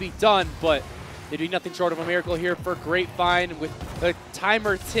 it could be done, but they do nothing short of a miracle here for Grapevine with the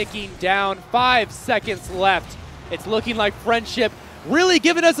timer ticking down. 5 seconds left. It's looking like Frenship really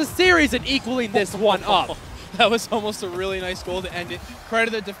giving us a series and equaling this one up. That was almost a really nice goal to end it.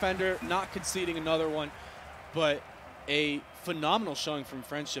 Credit the defender, not conceding another one, but a phenomenal showing from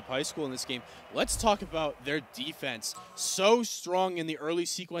Frenship High School in this game. Let's talk about their defense. So strong in the early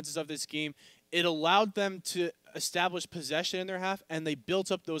sequences of this game. It allowed them to establish possession in their half, and they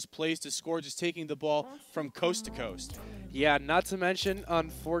built up those plays to score, just taking the ball from coast to coast. Yeah, not to mention,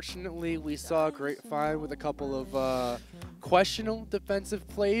 unfortunately, we saw Grapevine with a couple of questionable defensive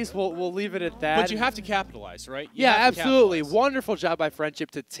plays. We'll leave it at that. But you have to capitalize, right? Yeah, absolutely. Wonderful job by Frenship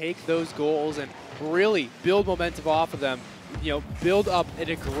to take those goals and really build momentum off of them. You know, build up an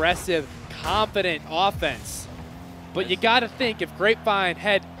aggressive, confident offense. But you got to think if Grapevine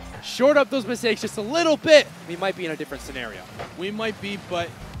had shored up those mistakes just a little bit, we might be in a different scenario. We might be, but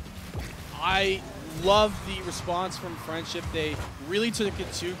I love the response from Frenship. They really took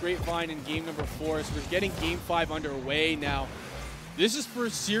it to Grapevine in game number 4. So we're getting game 5 underway now. This is for a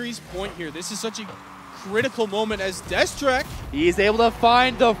series point here. This is such a critical moment as Destrek. He's able to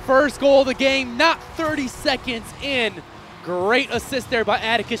find the first goal of the game, not 30 seconds in. Great assist there by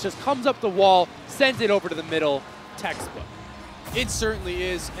Atticus. Just comes up the wall, sends it over to the middle. Textbook. It certainly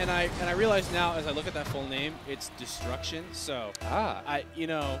is, and I realize now as I look at that full name, it's Destruction. So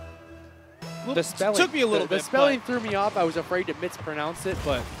the spelling took me a little bit. The spelling threw me off. I was afraid to mispronounce it,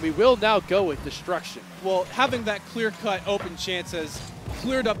 but we will now go with Destruction. Well, having that clear-cut open chance has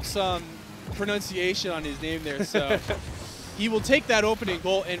cleared up some pronunciation on his name there. So he will take that opening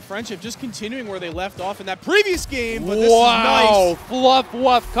goal, and Frenship just continuing where they left off in that previous game. But this is nice. Fluff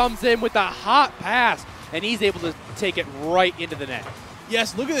Wuff comes in with a hot pass, and he's able to take it right into the net.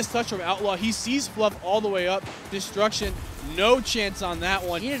 Yes, look at this touch from Outlaw. He sees Fluff all the way up. Destruction, no chance on that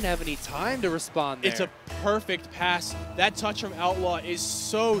one. He didn't have any time to respond there. It's a perfect pass. That touch from Outlaw is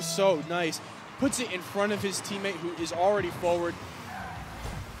so, so nice. Puts it in front of his teammate who is already forward.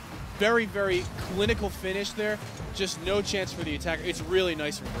 Very, very clinical finish there. Just no chance for the attacker. It's really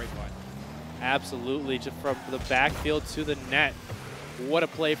nice from Grapevine. Absolutely, just from the backfield to the net. What a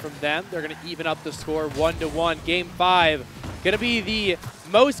play from them. They're going to even up the score 1-1. Game 5 going to be the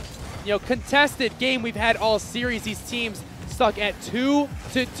most contested game we've had all series. These teams stuck at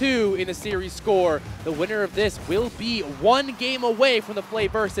 2-2 in the series score. The winner of this will be 1 game away from the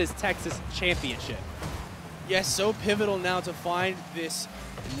PlayVS Texas Championship. Yes, so pivotal now to find this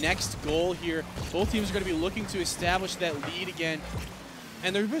next goal here. Both teams are going to be looking to establish that lead again.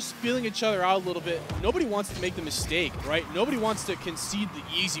 And they're just feeling each other out a little bit. Nobody wants to make the mistake, right? Nobody wants to concede the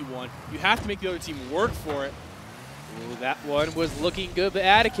easy one. You have to make the other team work for it. Ooh, that one was looking good, but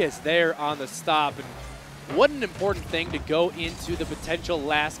Atticus there on the stop. And what an important thing to go into the potential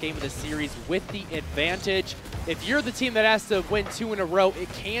last game of the series with the advantage. If you're the team that has to win 2 in a row, it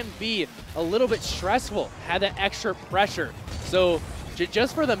can be a little bit stressful, have that extra pressure. So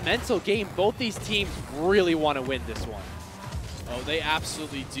just for the mental game, both these teams really want to win this one. Oh, they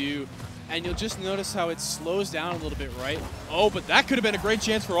absolutely do. And you'll just notice how it slows down a little bit, right? Oh, but that could have been a great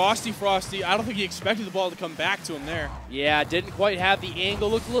chance for Austin Frosty. I don't think he expected the ball to come back to him there. Yeah, didn't quite have the angle.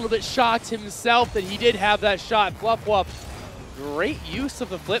 Looked a little bit shocked himself that he did have that shot. Fluff Wuff, great use of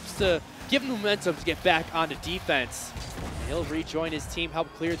the flips to give him momentum to get back onto defense. And he'll rejoin his team,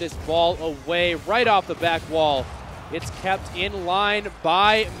 help clear this ball away right off the back wall. It's kept in line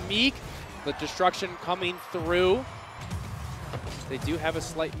by Meek. The destruction coming through. They do have a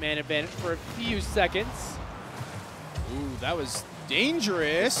slight man advantage for a few seconds. Ooh, that was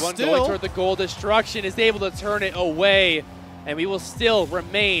dangerous. One going toward the goal. Destruction is able to turn it away, and we will still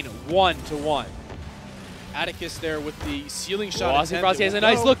remain 1-1. Atticus there with the ceiling shot. Austin Frosty has a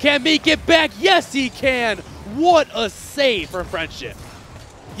nice look. Can Meek get back? Yes, he can. What a save from Frenship.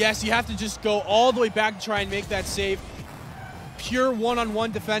 Yes, you have to just go all the way back to try and make that save. Pure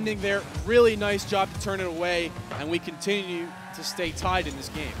one-on-one defending there. Really nice job to turn it away, and we continue to stay tied in this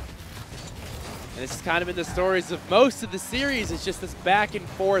game. And this has kind of been the stories of most of the series. It's just this back and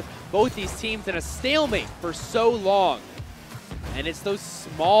forth. Both these teams in a stalemate for so long. And it's those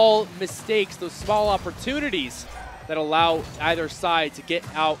small mistakes, those small opportunities that allow either side to get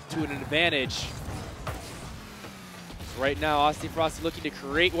out to an advantage. So right now, Austin Frosty looking to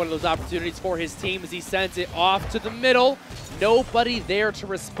create one of those opportunities for his team as he sends it off to the middle. Nobody there to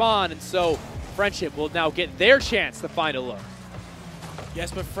respond, and so Frenship will now get their chance to find a look.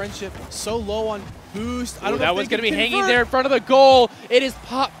 Yes, but Frenship so low on boost. I don't know that was going to be hanging there in front of the goal. It is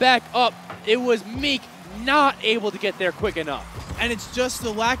popped back up. It was Meek not able to get there quick enough. And it's just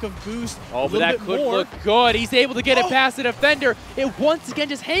the lack of boost. Oh, but that could look good. He's able to get it past the defender. It once again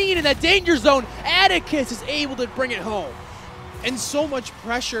just hanging in that danger zone. Atticus is able to bring it home. And so much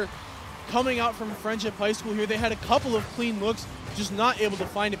pressure coming out from Frenship High School here. They had a couple of clean looks, just not able to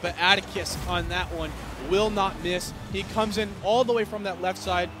find it, but Atticus on that one will not miss. He comes in all the way from that left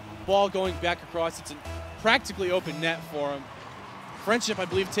side, ball going back across. It's a practically open net for him. Frenship, I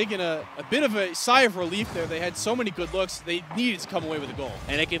believe, taking a bit of a sigh of relief there. They had so many good looks. They needed to come away with a goal.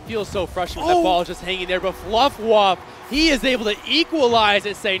 And it can feel so frustrating with that ball just hanging there. But Fluff Wop, he is able to equalize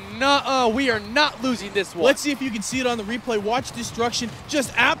and say, nuh-uh, we are not losing this one. Let's see if you can see it on the replay. Watch Destruction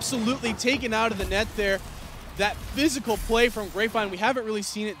just absolutely taken out of the net there. That physical play from Grapevine, we haven't really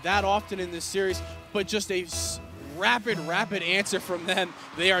seen it that often in this series, but just a rapid answer from them.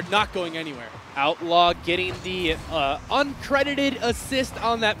 They are not going anywhere. Outlaw getting the uncredited assist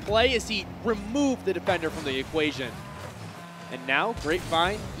on that play as he removed the defender from the equation. And now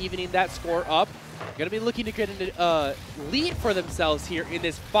Grapevine evening that score up. Going to be looking to get a lead for themselves here in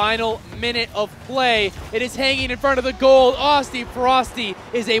this final minute of play. It is hanging in front of the goal. Austin Frosty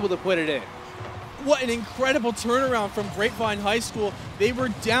is able to put it in. What an incredible turnaround from Grapevine High School. They were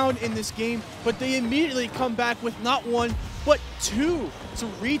down in this game, but they immediately come back with not one, but two to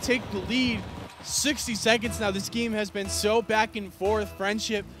retake the lead. 60 seconds now. This game has been so back and forth.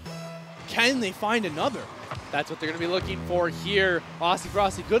 Frenship, can they find another? That's what they're going to be looking for here. Austin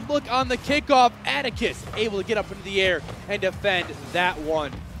Frosty, good look on the kickoff. Atticus able to get up into the air and defend that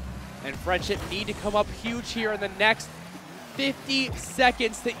one. And Frenship need to come up huge here in the next 50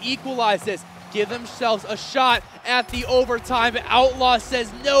 seconds to equalize this. Give themselves a shot at the overtime. Outlaw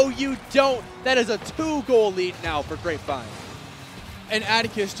says, no, you don't. That is a 2-goal lead now for Grapevine. And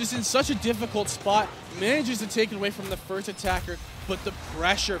Atticus, just in such a difficult spot, manages to take it away from the first attacker, but the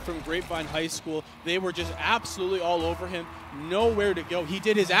pressure from Grapevine High School, they were just absolutely all over him, nowhere to go. He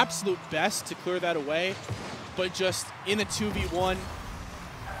did his absolute best to clear that away, but just in a 2v1, you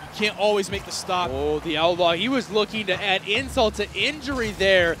can't always make the stop. Oh, the Outlaw, he was looking to add insult to injury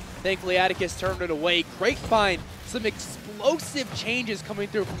there. Thankfully, Atticus turned it away. Grapevine, some explosive changes coming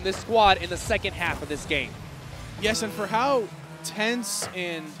through from this squad in the second half of this game. Yes, and for how tense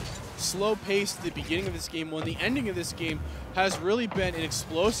and slow-paced the beginning of this game, well, the ending of this game has really been an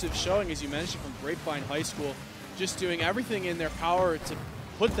explosive showing, as you mentioned, from Grapevine High School, just doing everything in their power to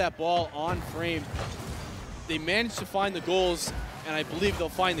put that ball on frame. They managed to find the goals, and I believe they'll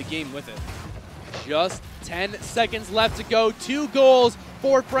find the game with it. Just 10 seconds left to go. 2 goals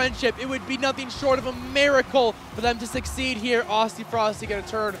for Frenship. It would be nothing short of a miracle for them to succeed here. Austin Frosty going to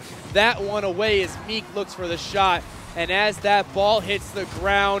turn that one away as Meek looks for the shot. And as that ball hits the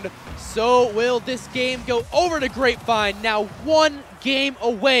ground, so will this game go over to Grapevine. Now 1 game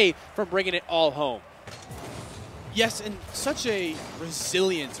away from bringing it all home. Yes, and such a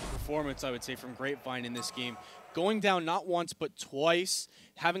resilient performance, I would say, from Grapevine in this game. Going down not once, but twice,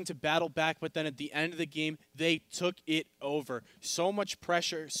 having to battle back, but then at the end of the game, they took it over. So much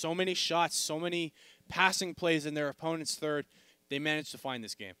pressure, so many shots, so many passing plays in their opponent's third. They managed to find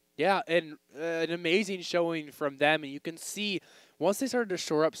this game. Yeah, and an amazing showing from them. And you can see once they started to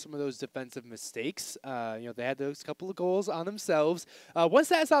shore up some of those defensive mistakes, you know, they had those couple of goals on themselves. Once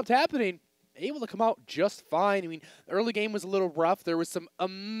that stopped happening, able to come out just fine. I mean, the early game was a little rough. There was some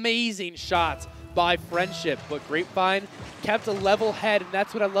amazing shots by Frenship, but Grapevine kept a level head, and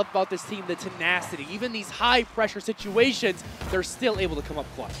that's what I love about this team, the tenacity. Even these high-pressure situations, they're still able to come up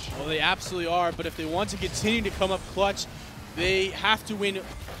clutch. Well, they absolutely are, but if they want to continue to come up clutch, they have to win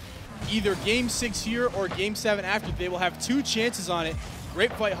either Game 6 here or Game 7 after. They will have 2 chances on it.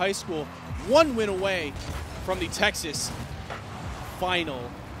 Grapevine High School, 1 win away from the Texas final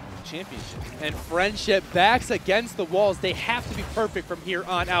championship. And Frenship backs against the walls. They have to be perfect from here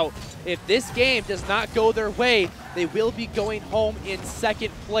on out. If this game does not go their way, they will be going home in 2nd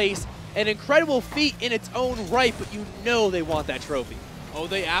place. An incredible feat in its own right, but you know they want that trophy. Oh,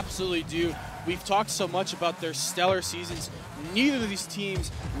 they absolutely do. We've talked so much about their stellar seasons. Neither of these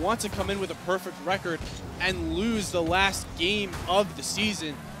teams want to come in with a perfect record and lose the last game of the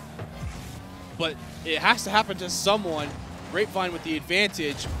season. But it has to happen to someone. Grapevine with the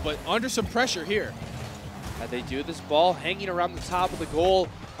advantage, but under some pressure here. And they do, this ball hanging around the top of the goal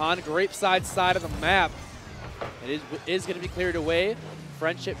on Grapeside's side of the map. It is going to be cleared away.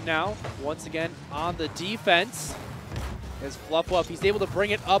 Frenship now, once again, on the defense. As Fluff, he's able to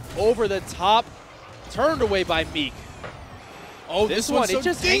bring it up over the top. Turned away by Meek. Oh, this one, it's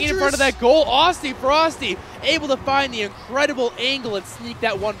just hanging in front of that goal. Frosty, able to find the incredible angle and sneak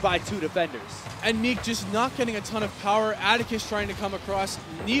that one by 2 defenders. And Meek just not getting a ton of power. Atticus trying to come across.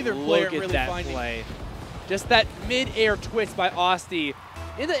 Neither player really finding. Play. Just that mid-air twist by Osti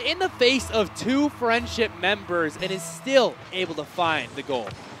in the face of 2 Frenship members, and is still able to find the goal.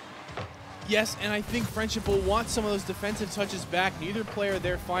 Yes, and I think Frenship will want some of those defensive touches back. Neither player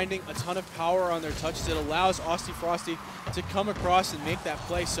there finding a ton of power on their touches. It allows Frosty to come across and make that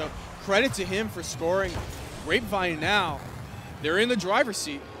play. So credit to him for scoring. Grapevine now, they're in the driver's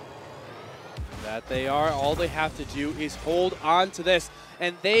seat. That they are. All they have to do is hold on to this,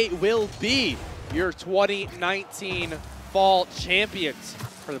 and they will be your 2019 Fall champions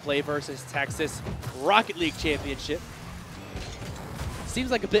for the PlayVS Texas Rocket League Championship.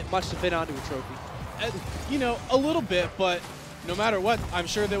 Seems like a bit much to fit onto a trophy. You know, a little bit, but no matter what, I'm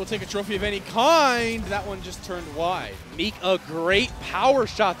sure they will take a trophy of any kind. That one just turned wide. Meek, a great power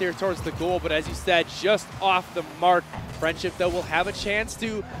shot there towards the goal, but as you said, just off the mark. Frenship, though, will have a chance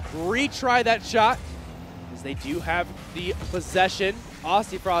to retry that shot, as they do have the possession.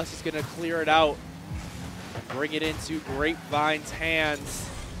 Frost is going to clear it out and bring it into Grapevine's hands.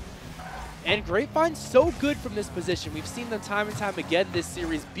 And Grapevine's so good from this position. We've seen them time and time again this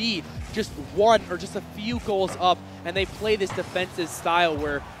series be just 1 or just a few goals up, and they play this defensive style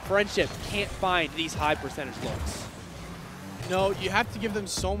where Frenship can't find these high percentage looks. No, you have to give them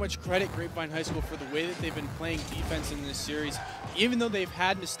so much credit, Grapevine High School, for the way that they've been playing defense in this series. Even though they've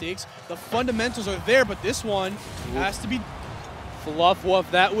had mistakes, the fundamentals are there, but this one has to be...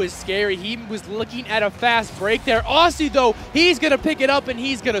 Fluff, that was scary. He was looking at a fast break there. Aussie, though, he's going to pick it up and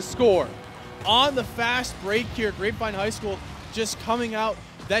he's going to score. On the fast break here, Grapevine High School just coming out.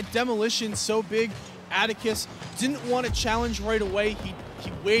 That demolition so big. Atticus didn't want to challenge right away. He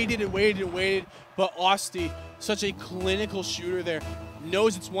waited and waited and waited, but Osti, such a clinical shooter there,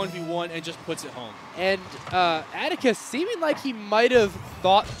 knows it's 1v1 and just puts it home. And Atticus, seeming like he might have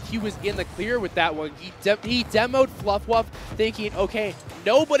thought he was in the clear with that one. He demoed Fluff, thinking, okay,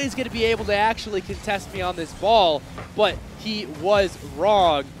 nobody's going to be able to actually contest me on this ball, but he was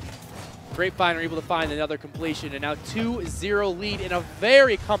wrong. Grapevine are able to find another completion, and now 2-0 lead in a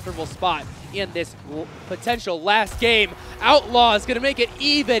very comfortable spot in this potential last game. Outlaw is going to make it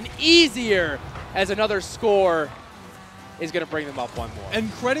even easier as another score is going to bring them up 1 more.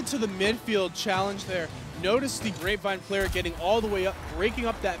 And credit to the midfield challenge there. Notice the Grapevine player getting all the way up, breaking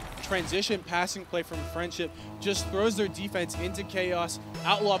up that transition passing play from Frenship, just throws their defense into chaos.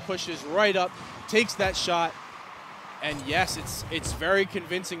 Outlaw pushes right up, takes that shot, and yes, it's very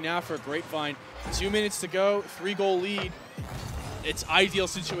convincing now for Grapevine. 2 minutes to go, 3-goal lead. It's ideal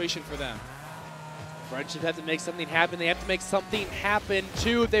situation for them. Frenship have to make something happen. They have to make something happen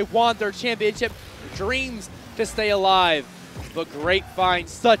too if they want their championship dreams to stay alive. But Grapevine,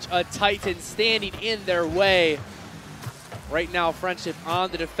 such a titan standing in their way. Right now, Frenship on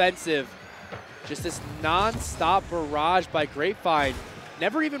the defensive. Just this non-stop barrage by Grapevine,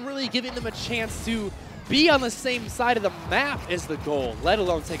 never even really giving them a chance to be on the same side of the map as the goal, let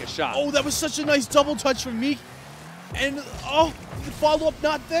alone take a shot. Oh, that was such a nice double touch from Meek. And, oh, the follow-up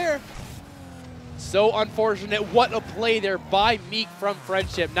not there. So unfortunate. What a play there by Meek from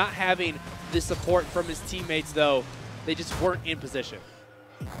Frenship. Not having the support from his teammates, though. They just weren't in position.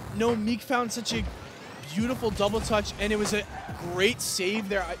 No, Meek found such a beautiful double touch, and it was a great save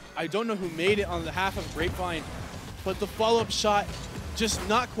there. I don't know who made it on behalf of Grapevine, but the follow-up shot just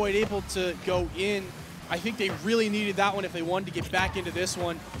not quite able to go in. I think they really needed that one if they wanted to get back into this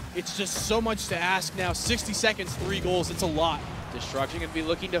one. It's just so much to ask now. 60 seconds, 3 goals, it's a lot. Destruction going to be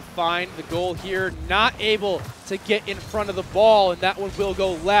looking to find the goal here, not able to get in front of the ball, and that one will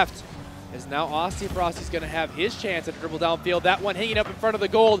go left. As now Austin Frosty's going to have his chance to dribble downfield. That one hanging up in front of the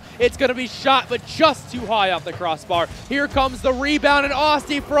goal. It's going to be shot, but just too high off the crossbar. Here comes the rebound, and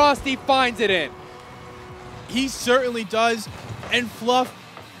Austin Frosty finds it in. He certainly does, and Fluff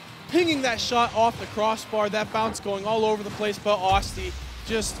pinging that shot off the crossbar, that bounce going all over the place, but Austin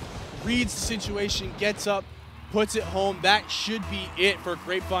just reads the situation, gets up, puts it home. That should be it for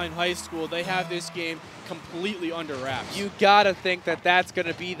Grapevine High School. They have this game completely under wraps. You gotta think that that's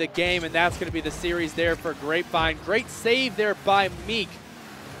gonna be the game, and that's gonna be the series there for Grapevine. Great save there by Meek.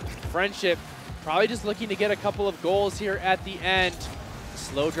 Frenship probably just looking to get a couple of goals here at the end.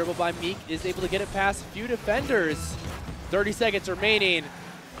 Slow dribble by Meek is able to get it past a few defenders. 30 seconds remaining.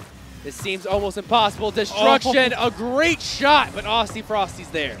 This seems almost impossible. Destruction, a great shot, but Austin Frosty's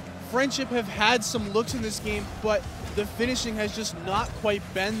there. Frenship have had some looks in this game, but the finishing has just not quite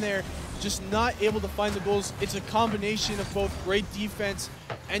been there. Just not able to find the goals. It's a combination of both great defense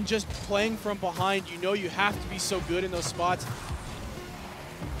and just playing from behind. You know you have to be so good in those spots.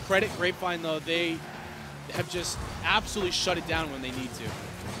 Credit Grapevine, though. They have just absolutely shut it down when they need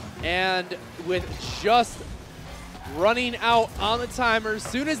to. And with just running out on the timer, as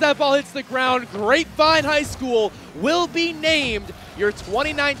soon as that ball hits the ground, Grapevine High School will be named your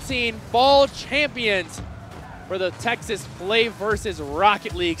 2019 Fall Champions for the Texas PlayVS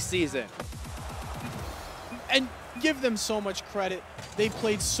Rocket League season. And give them so much credit. They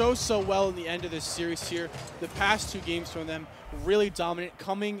played so well in the end of this series here. The past 2 games from them really dominant,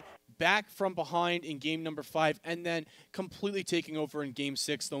 coming back from behind in game number 5 and then completely taking over in game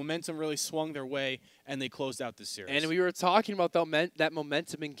 6. The momentum really swung their way and they closed out this series. And we were talking about that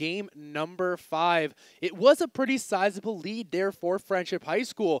momentum in game number 5. It was a pretty sizable lead there for Frenship High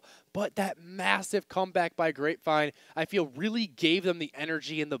School, but that massive comeback by Grapevine, I feel, really gave them the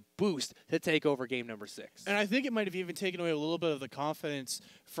energy and the boost to take over game number 6. And I think it might have even taken away a little bit of the confidence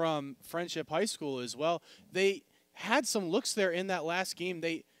from Frenship High School as well. They had some looks there in that last game.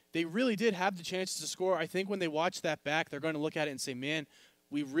 They really did have the chance to score. I think when they watch that back, they're going to look at it and say, man,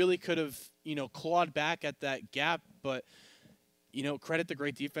 we really could have, clawed back at that gap. But, credit the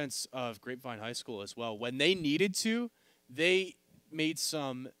great defense of Grapevine High School as well. When they needed to, they made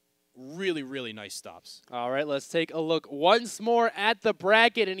some really, really nice stops. All right, let's take a look once more at the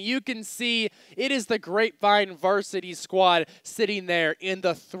bracket, and you can see it is the Grapevine varsity squad sitting there in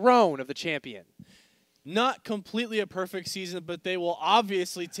the throne of the champion. Not completely a perfect season, but they will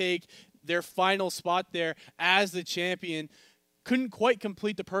obviously take their final spot there as the champion. Couldn't quite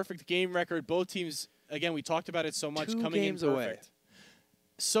complete the perfect game record. Both teams, again, we talked about it so much, coming in perfect.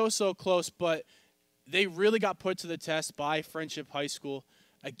 So close, but they really got put to the test by Frenship High School.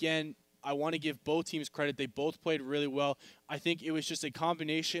 Again, I want to give both teams credit. They both played really well. I think it was just a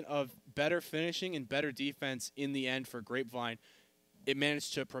combination of better finishing and better defense in the end for Grapevine. It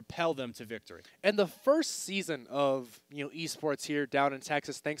managed to propel them to victory. And the first season of esports here down in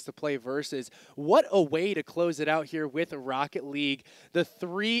Texas, thanks to PlayVS, what a way to close it out here with Rocket League. The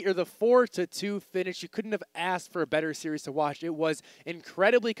 4-2 finish, you couldn't have asked for a better series to watch. It was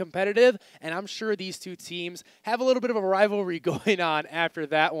incredibly competitive, and I'm sure these two teams have a little bit of a rivalry going on after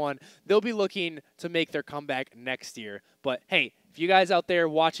that one. They'll be looking to make their comeback next year. But hey, if you guys out there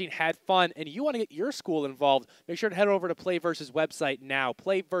watching had fun and you want to get your school involved, make sure to head over to PlayVS website now,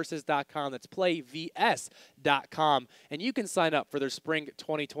 playvs.com. That's playvs.com. And you can sign up for their spring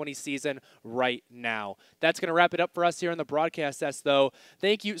 2020 season right now. That's going to wrap it up for us here on the broadcast desk, though.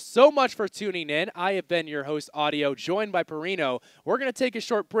 Thank you so much for tuning in. I have been your host, Audio, joined by Perino. We're going to take a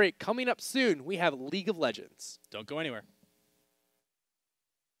short break. Coming up soon, we have League of Legends. Don't go anywhere.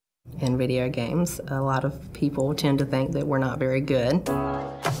 In video games, a lot of people tend to think that we're not very good.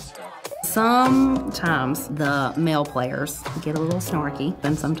 Sometimes the male players get a little snarky,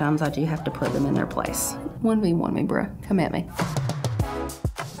 and sometimes I do have to put them in their place. 1v1 me, bruh. Come at me.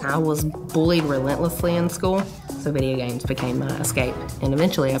 I was bullied relentlessly in school, so video games became my escape. And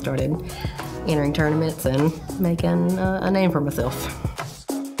eventually I started entering tournaments and making a name for myself.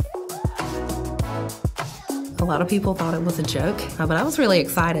 A lot of people thought it was a joke, but I was really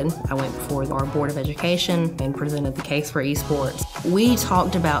excited. I went before our Board of Education and presented the case for esports. We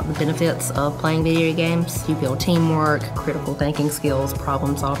talked about the benefits of playing video games. You build teamwork, critical thinking skills,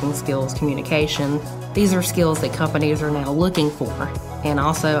 problem-solving skills, communication. These are skills that companies are now looking for. And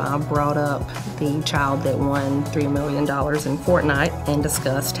also I brought up the child that won $3 million in Fortnite and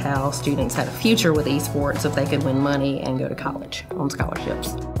discussed how students had a future with esports if they could win money and go to college on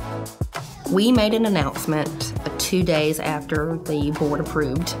scholarships. We made an announcement 2 days after the board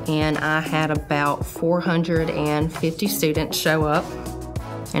approved, and I had about 450 students show up,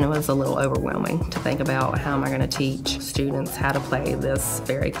 and it was a little overwhelming to think about how am I going to teach students how to play this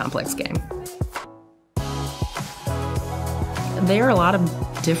very complex game. There are a lot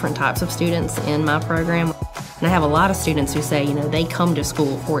of different types of students in my program, and I have a lot of students who say, they come to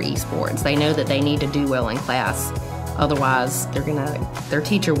school for esports. They know that they need to do well in class. Otherwise, their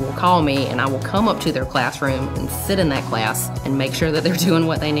teacher will call me and I will come up to their classroom and sit in that class and make sure that they're doing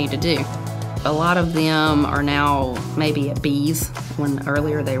what they need to do. A lot of them are now maybe at B's when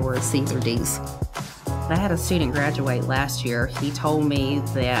earlier they were at C's or D's. I had a student graduate last year. He told me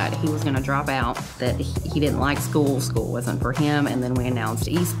that he was going to drop out, that he didn't like school wasn't for him, and then we announced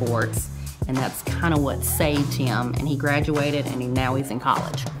esports, and that's kind of what saved him, and he graduated and now he's in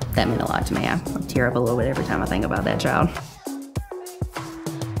college. That meant a lot to me. I tear up a little bit every time I think about that child.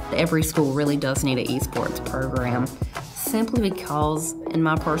 Every school really does need an esports program, simply because, in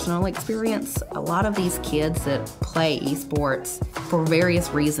my personal experience, a lot of these kids that play esports, for various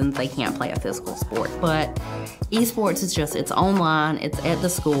reasons, they can't play a physical sport. But esports is it's online, it's at the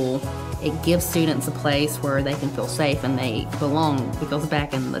school. It gives students a place where they can feel safe and they belong, because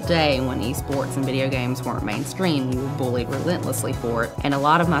back in the day when esports and video games weren't mainstream, you were bullied relentlessly for it. And a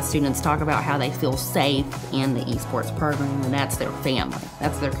lot of my students talk about how they feel safe in the esports program, and that's their family,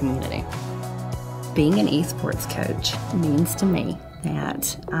 that's their community. Being an esports coach means to me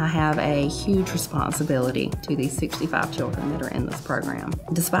that I have a huge responsibility to these 65 children that are in this program.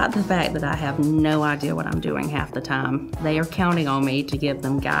 Despite the fact that I have no idea what I'm doing half the time, they are counting on me to give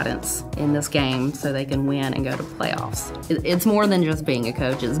them guidance in this game so they can win and go to playoffs. It's more than just being a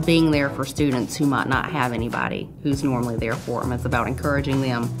coach, it's being there for students who might not have anybody who's normally there for them. It's about encouraging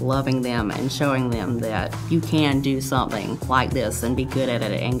them, loving them, and showing them that you can do something like this and be good at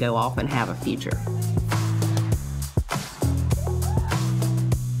it and go off and have a future.